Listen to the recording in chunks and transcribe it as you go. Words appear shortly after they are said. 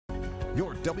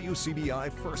Your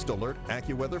WCBI First Alert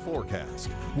AccuWeather forecast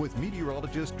with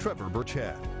meteorologist Trevor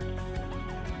Birchett.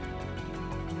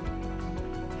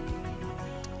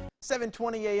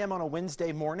 7:20 a.m. on a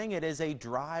Wednesday morning. It is a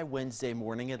dry Wednesday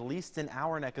morning, at least in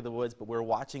our neck of the woods, but we're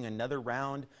watching another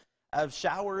round of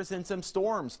showers and some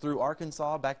storms through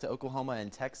Arkansas back to Oklahoma and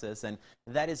Texas, and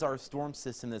that is our storm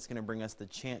system that's going to bring us the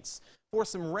chance for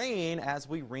some rain as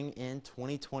we ring in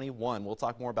 2021. We'll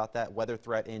talk more about that weather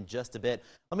threat in just a bit.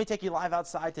 Let me take you live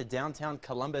outside to downtown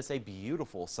Columbus. A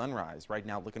beautiful sunrise right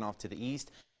now looking off to the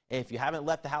east. If you haven't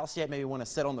left the house yet, maybe you want to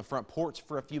sit on the front porch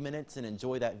for a few minutes and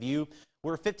enjoy that view.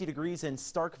 We're 50 degrees in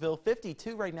Starkville,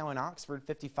 52 right now in Oxford,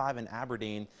 55 in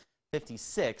Aberdeen,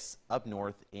 56 up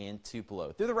north in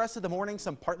Tupelo. Through the rest of the morning,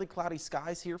 some partly cloudy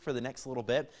skies here for the next little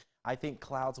bit. I think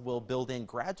clouds will build in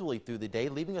gradually through the day,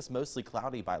 leaving us mostly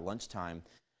cloudy by lunchtime.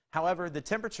 However, the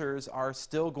temperatures are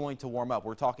still going to warm up.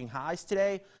 We're talking highs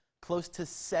today, close to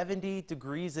 70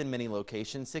 degrees in many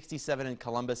locations, 67 in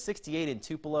Columbus, 68 in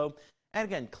Tupelo. And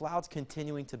again, clouds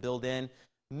continuing to build in,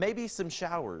 maybe some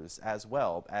showers as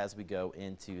well as we go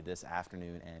into this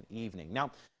afternoon and evening.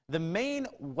 Now, the main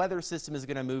weather system is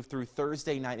going to move through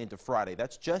Thursday night into Friday.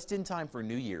 That's just in time for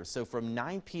New Year's. So from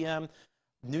 9 p.m.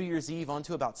 New Year's Eve on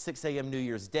to about 6 a.m. New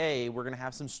Year's Day, we're going to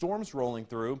have some storms rolling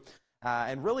through.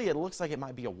 And really, it looks like it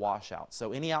might be a washout.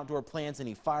 So any outdoor plans,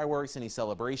 any fireworks, any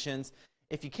celebrations,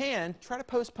 if you can, try to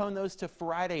postpone those to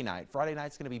Friday night. Friday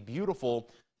night's going to be beautiful.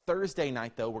 Thursday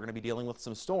night, though, we're going to be dealing with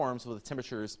some storms with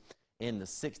temperatures in the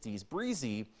 60s,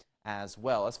 breezy as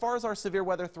well. As far as our severe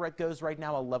weather threat goes right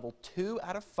now, a level 2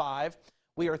 out of 5.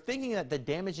 We are thinking that the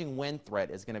damaging wind threat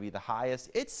is going to be the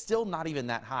highest. It's still not even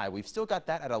that high. We've still got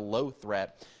that at a low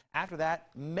threat. After that,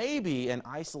 maybe an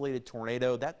isolated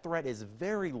tornado. That threat is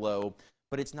very low,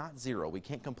 but it's not zero. We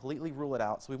can't completely rule it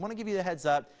out. So we want to give you the heads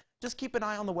up. Just keep an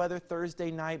eye on the weather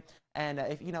Thursday night. And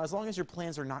if as long as your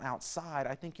plans are not outside,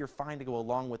 I think you're fine to go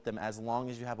along with them as long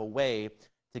as you have a way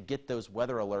to get those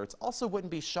weather alerts. Also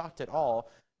wouldn't be shocked at all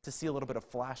to see a little bit of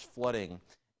flash flooding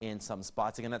in some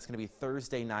spots. Again, that's going to be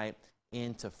Thursday night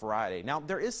into Friday. Now,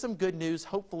 there is some good news,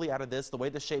 hopefully, out of this. The way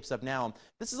this shapes up now,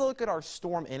 this is a look at our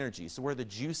storm energy, so where the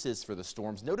juice is for the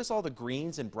storms. Notice all the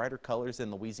greens and brighter colors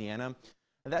in Louisiana.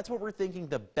 And that's what we're thinking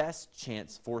the best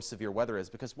chance for severe weather is,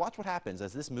 because watch what happens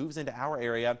as this moves into our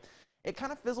area. It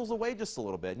kind of fizzles away just a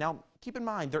little bit. Now, keep in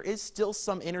mind, there is still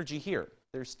some energy here.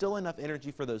 There's still enough energy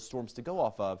for those storms to go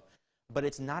off of, but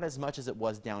it's not as much as it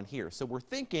was down here. So we're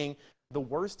thinking the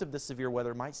worst of the severe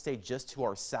weather might stay just to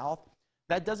our south.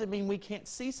 That doesn't mean we can't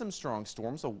see some strong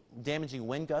storms, so damaging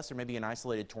wind gusts or maybe an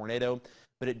isolated tornado,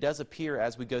 but it does appear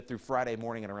as we go through Friday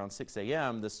morning at around 6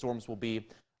 a.m., the storms will be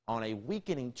on a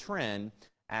weakening trend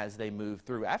as they move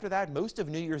through. After that, most of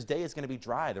New Year's Day is going to be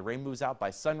dry. The rain moves out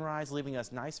by sunrise, leaving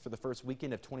us nice for the first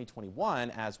weekend of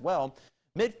 2021 as well.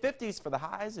 Mid-50s for the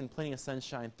highs and plenty of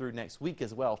sunshine through next week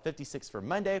as well. 56 for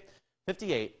Monday,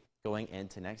 58 going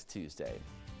into next Tuesday.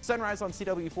 Sunrise on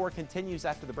CW4 continues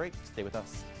after the break. Stay with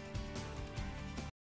us.